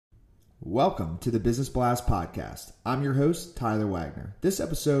Welcome to the Business Blast Podcast. I'm your host, Tyler Wagner. This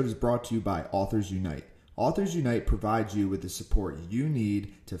episode is brought to you by Authors Unite. Authors Unite provides you with the support you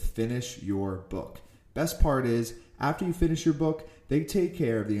need to finish your book. Best part is, after you finish your book, they take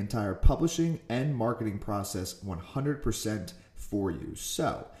care of the entire publishing and marketing process 100% for you.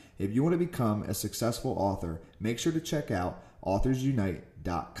 So, if you want to become a successful author, make sure to check out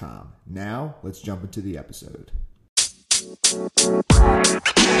authorsunite.com. Now, let's jump into the episode.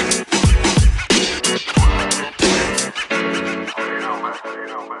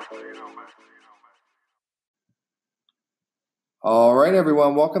 All right,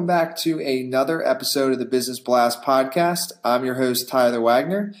 everyone. Welcome back to another episode of the Business Blast Podcast. I'm your host, Tyler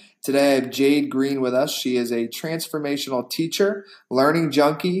Wagner. Today, I have Jade Green with us. She is a transformational teacher, learning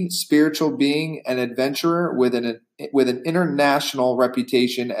junkie, spiritual being, and adventurer with an international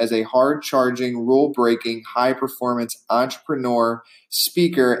reputation as a hard-charging, rule-breaking, high-performance entrepreneur,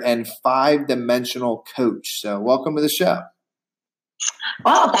 speaker, and five-dimensional coach. So welcome to the show.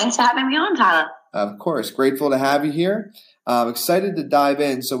 Well, thanks for having me on, Tyler. Of course. Grateful to have you here. I'm excited to dive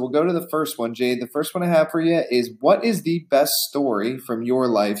in. So we'll go to the first one, Jade. The first one I have for you is, what is the best story from your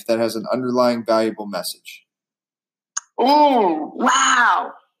life that has an underlying valuable message? Oh,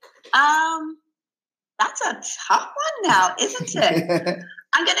 wow. That's a tough one now, isn't it?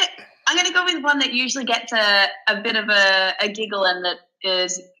 I'm gonna go with one that usually gets a bit of a giggle and that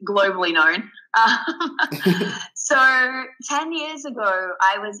is globally known. So 10 years ago,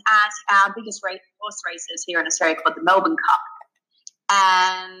 I was at our biggest horse races here in Australia called the Melbourne Cup.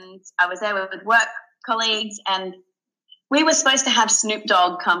 And I was there with work colleagues, and we were supposed to have Snoop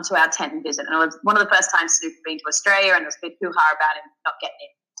Dogg come to our tent and visit. And it was one of the first times Snoop had been to Australia, and there was a big hoo-ha about him not getting in.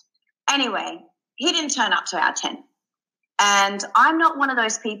 Anyway, he didn't turn up to our tent. And I'm not one of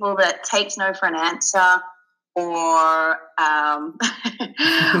those people that takes no for an answer or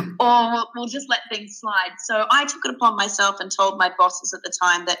we'll just let things slide. So I took it upon myself and told my bosses at the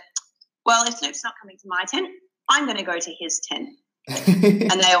time that, well, if Snoop's not coming to my tent, I'm going to go to his tent.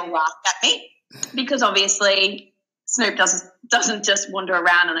 And they all laughed at me because obviously Snoop doesn't just wander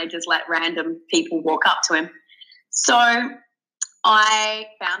around and I just let random people walk up to him. So I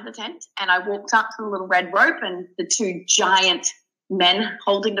found the tent and I walked up to the little red rope and the two giant men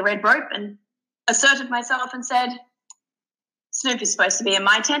holding the red rope and asserted myself and said, Snoop is supposed to be in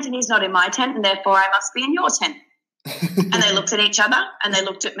my tent and he's not in my tent, and therefore I must be in your tent. And they looked at each other and they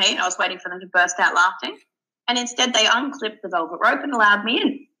looked at me. I was waiting for them to burst out laughing. And instead they unclipped the velvet rope and allowed me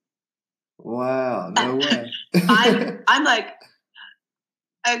in. Wow, no way. I'm like,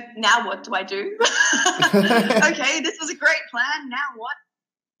 oh, now what do I do? Okay, this was a great plan. Now what?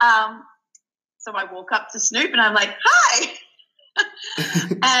 So I walk up to Snoop and I'm like, hi.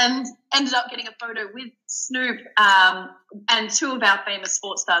 And ended up getting a photo with Snoop and two of our famous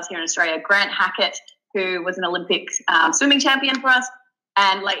sports stars here in Australia, Grant Hackett, who was an Olympic swimming champion for us,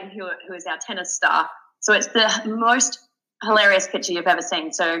 and Leighton Hewitt, who is our tennis star. So it's the most hilarious picture you've ever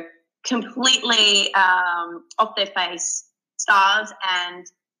seen. So completely off their face stars and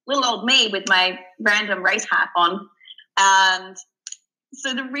little old me with my random race hat on. And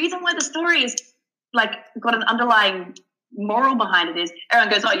so the reason why the story is like got an underlying moral behind it is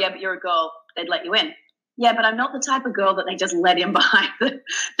everyone goes, oh yeah, but you're a girl, they'd let you in. Yeah, but I'm not the type of girl that they just let in behind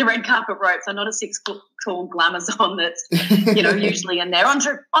the red carpet ropes. I'm not a 6 foot tall glamazon that's, usually in their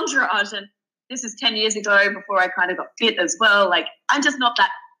entourage. And this is 10 years ago before I kind of got fit as well. Like, I'm just not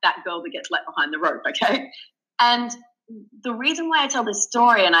that girl that gets let behind the rope, okay? And the reason why I tell this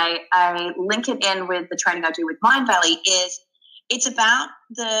story, and I link it in with the training I do with Mindvalley, is it's about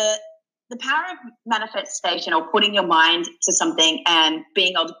the power of manifestation, or putting your mind to something and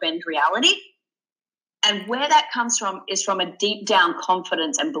being able to bend reality. And where that comes from is from a deep down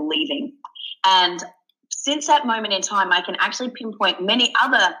confidence and believing. And since that moment in time, I can actually pinpoint many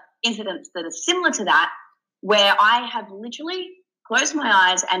other incidents that are similar to that, where I have literally closed my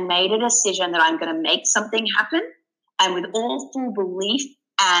eyes and made a decision that I'm going to make something happen. And with all full belief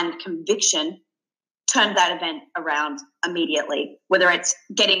and conviction, turned that event around immediately, whether it's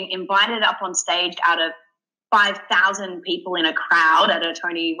getting invited up on stage out of 5,000 people in a crowd at a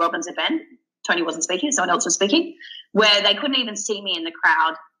Tony Robbins event. Tony wasn't speaking, someone else was speaking, where they couldn't even see me in the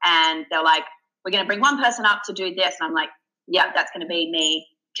crowd. And they're like, we're going to bring one person up to do this. And I'm like, yeah, that's going to be me,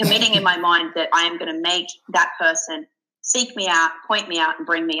 committing in my mind that I am going to make that person seek me out, point me out, and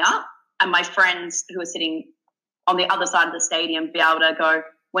bring me up. And my friends who are sitting on the other side of the stadium be able to go,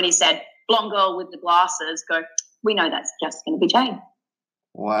 when he said, blonde girl with the glasses, go, we know that's just going to be Jane.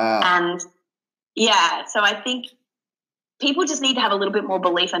 Wow. And yeah, so I think people just need to have a little bit more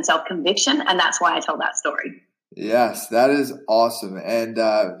belief and self-conviction, and that's why I tell that story. Yes, that is awesome. And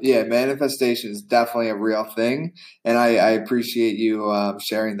yeah, manifestation is definitely a real thing. And I appreciate you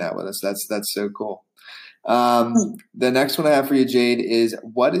sharing that with us. That's so cool. The next one I have for you, Jade, is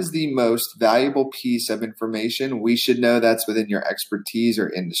what is the most valuable piece of information we should know that's within your expertise or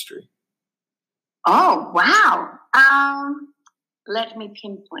industry? Oh, wow. Let me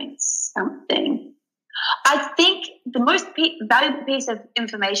pinpoint something. I think the most valuable piece of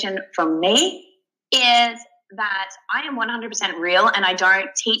information from me is that I am 100% real and I don't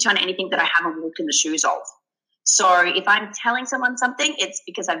teach on anything that I haven't walked in the shoes of. So if I'm telling someone something, it's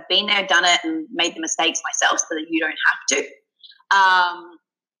because I've been there, done it, and made the mistakes myself so that you don't have to.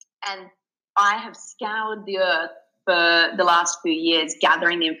 And I have scoured the earth for the last few years,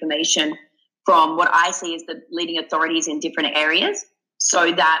 gathering the information from what I see as the leading authorities in different areas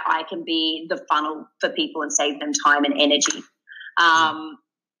so that I can be the funnel for people and save them time and energy.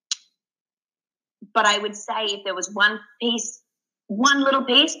 But I would say if there was one little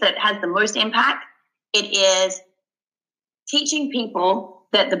piece that has the most impact, it is teaching people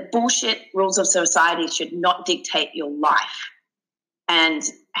that the bullshit rules of society should not dictate your life and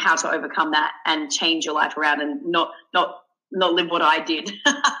how to overcome that and change your life around and not live what I did.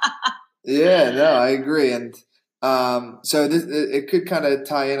 Yeah, no, I agree. And so it could kind of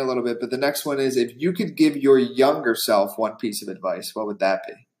tie in a little bit, but the next one is if you could give your younger self one piece of advice, what would that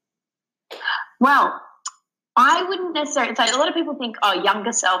be? Well, I wouldn't necessarily say, a lot of people think, oh,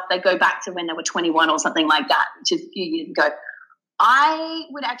 younger self, they go back to when they were 21 or something like that, which is a few years ago. I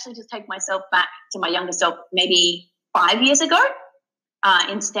would actually just take myself back to my younger self maybe 5 years ago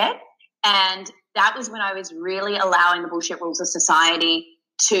instead. And that was when I was really allowing the bullshit rules of society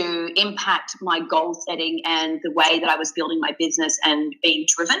to impact my goal setting and the way that I was building my business and being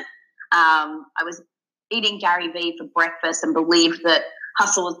driven. I was eating Gary Vee for breakfast and believed that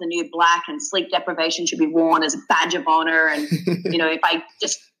hustle is the new black and sleep deprivation should be worn as a badge of honor. And, if I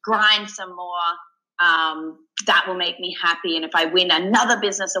just grind some more, that will make me happy. And if I win another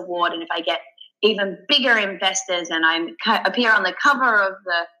business award and if I get even bigger investors and I appear on the cover of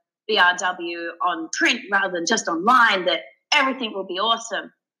the BRW on print rather than just online, that everything will be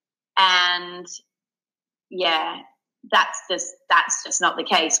awesome. And yeah, that's just not the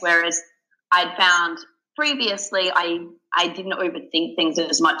case. Whereas I'd found previously I didn't overthink things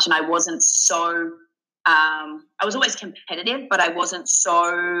as much, and I wasn't so I was always competitive, but I wasn't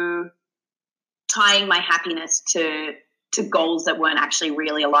so tying my happiness to goals that weren't actually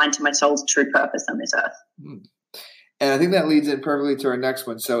really aligned to my soul's true purpose on this earth. And I think that leads in perfectly to our next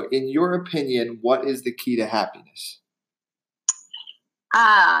one. So in your opinion, what is the key to happiness?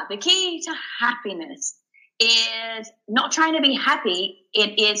 The key to happiness is not trying to be happy.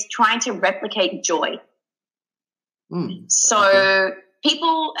 It is trying to replicate joy. So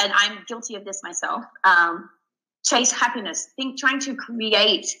people, and I'm guilty of this myself, chase happiness, trying to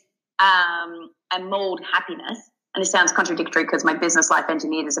create and mold happiness. And this sounds contradictory because my business Life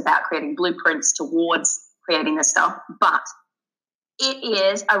Engineered is about creating blueprints towards creating this stuff. But it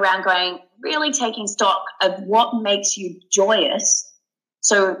is around really taking stock of what makes you joyous.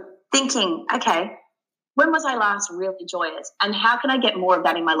 So thinking, okay, when was I last really joyous? And how can I get more of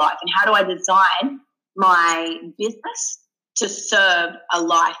that in my life? And how do I design my business to serve a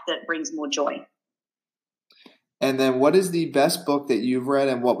life that brings more joy? And then what is the best book that you've read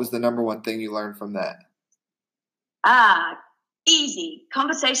and what was the number one thing you learned from that? Easy.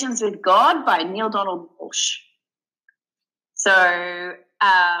 Conversations with God by Neale Donald Walsch. So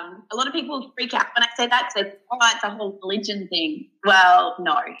a lot of people freak out when I say that because they think, it's a whole religion thing. Well,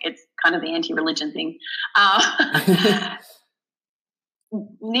 no, it's kind of the anti-religion thing.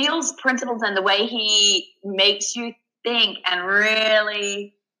 Neil's principles and the way he makes you think and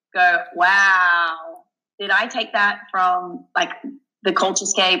really go, wow, did I take that from the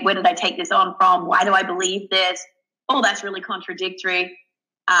Culturescape? Where did I take this on from? Why do I believe this? Oh, that's really contradictory.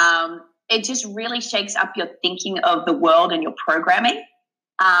 It just really shakes up your thinking of the world and your programming.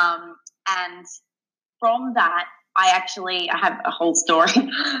 And from that, I have a whole story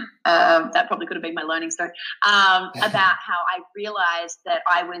that probably could have been my learning story about how I realized that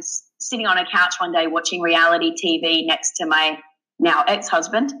I was sitting on a couch one day watching reality TV next to my now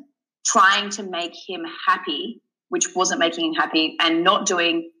ex-husband, trying to make him happy, which wasn't making him happy, and not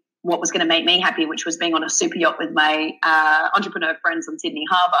doing what was going to make me happy, which was being on a super yacht with my entrepreneur friends on Sydney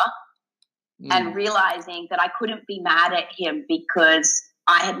Harbour, and realizing that I couldn't be mad at him because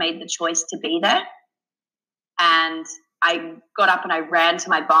I had made the choice to be there. And I got up and I ran to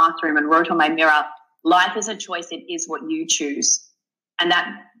my bathroom and wrote on my mirror, life is a choice, it is what you choose. And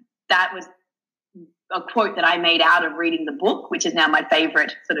that was a quote that I made out of reading the book, which is now my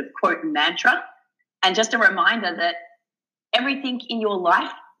favorite sort of quote and mantra. And just a reminder that everything in your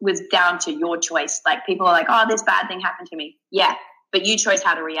life was down to your choice. Like people are like, oh, this bad thing happened to me. Yeah, but you chose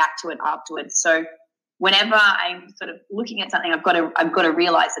how to react to it afterwards. So whenever I'm sort of looking at something, I've got to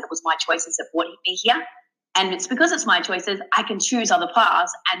realize that it was my choices that brought me here. And it's because it's my choices, I can choose other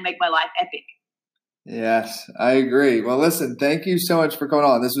paths and make my life epic. Yes, I agree. Well, listen, thank you so much for coming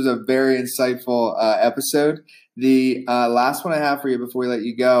on. This was a very insightful episode. The last one I have for you before we let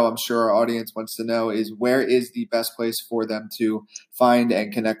you go, I'm sure our audience wants to know, is where is the best place for them to find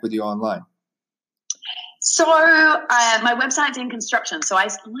and connect with you online? So my website's in construction. So I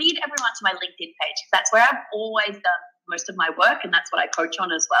lead everyone to my LinkedIn page. That's where I've always done most of my work, and that's what I coach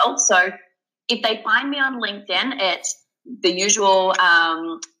on as well. So if they find me on LinkedIn, it's the usual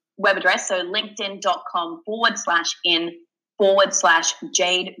web address. So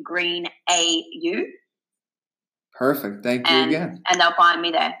linkedin.com/in/Jade Green AU. Perfect. Thank you again. And they'll find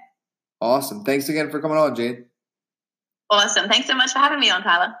me there. Awesome. Thanks again for coming on, Jade. Awesome. Thanks so much for having me on,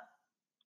 Tyler.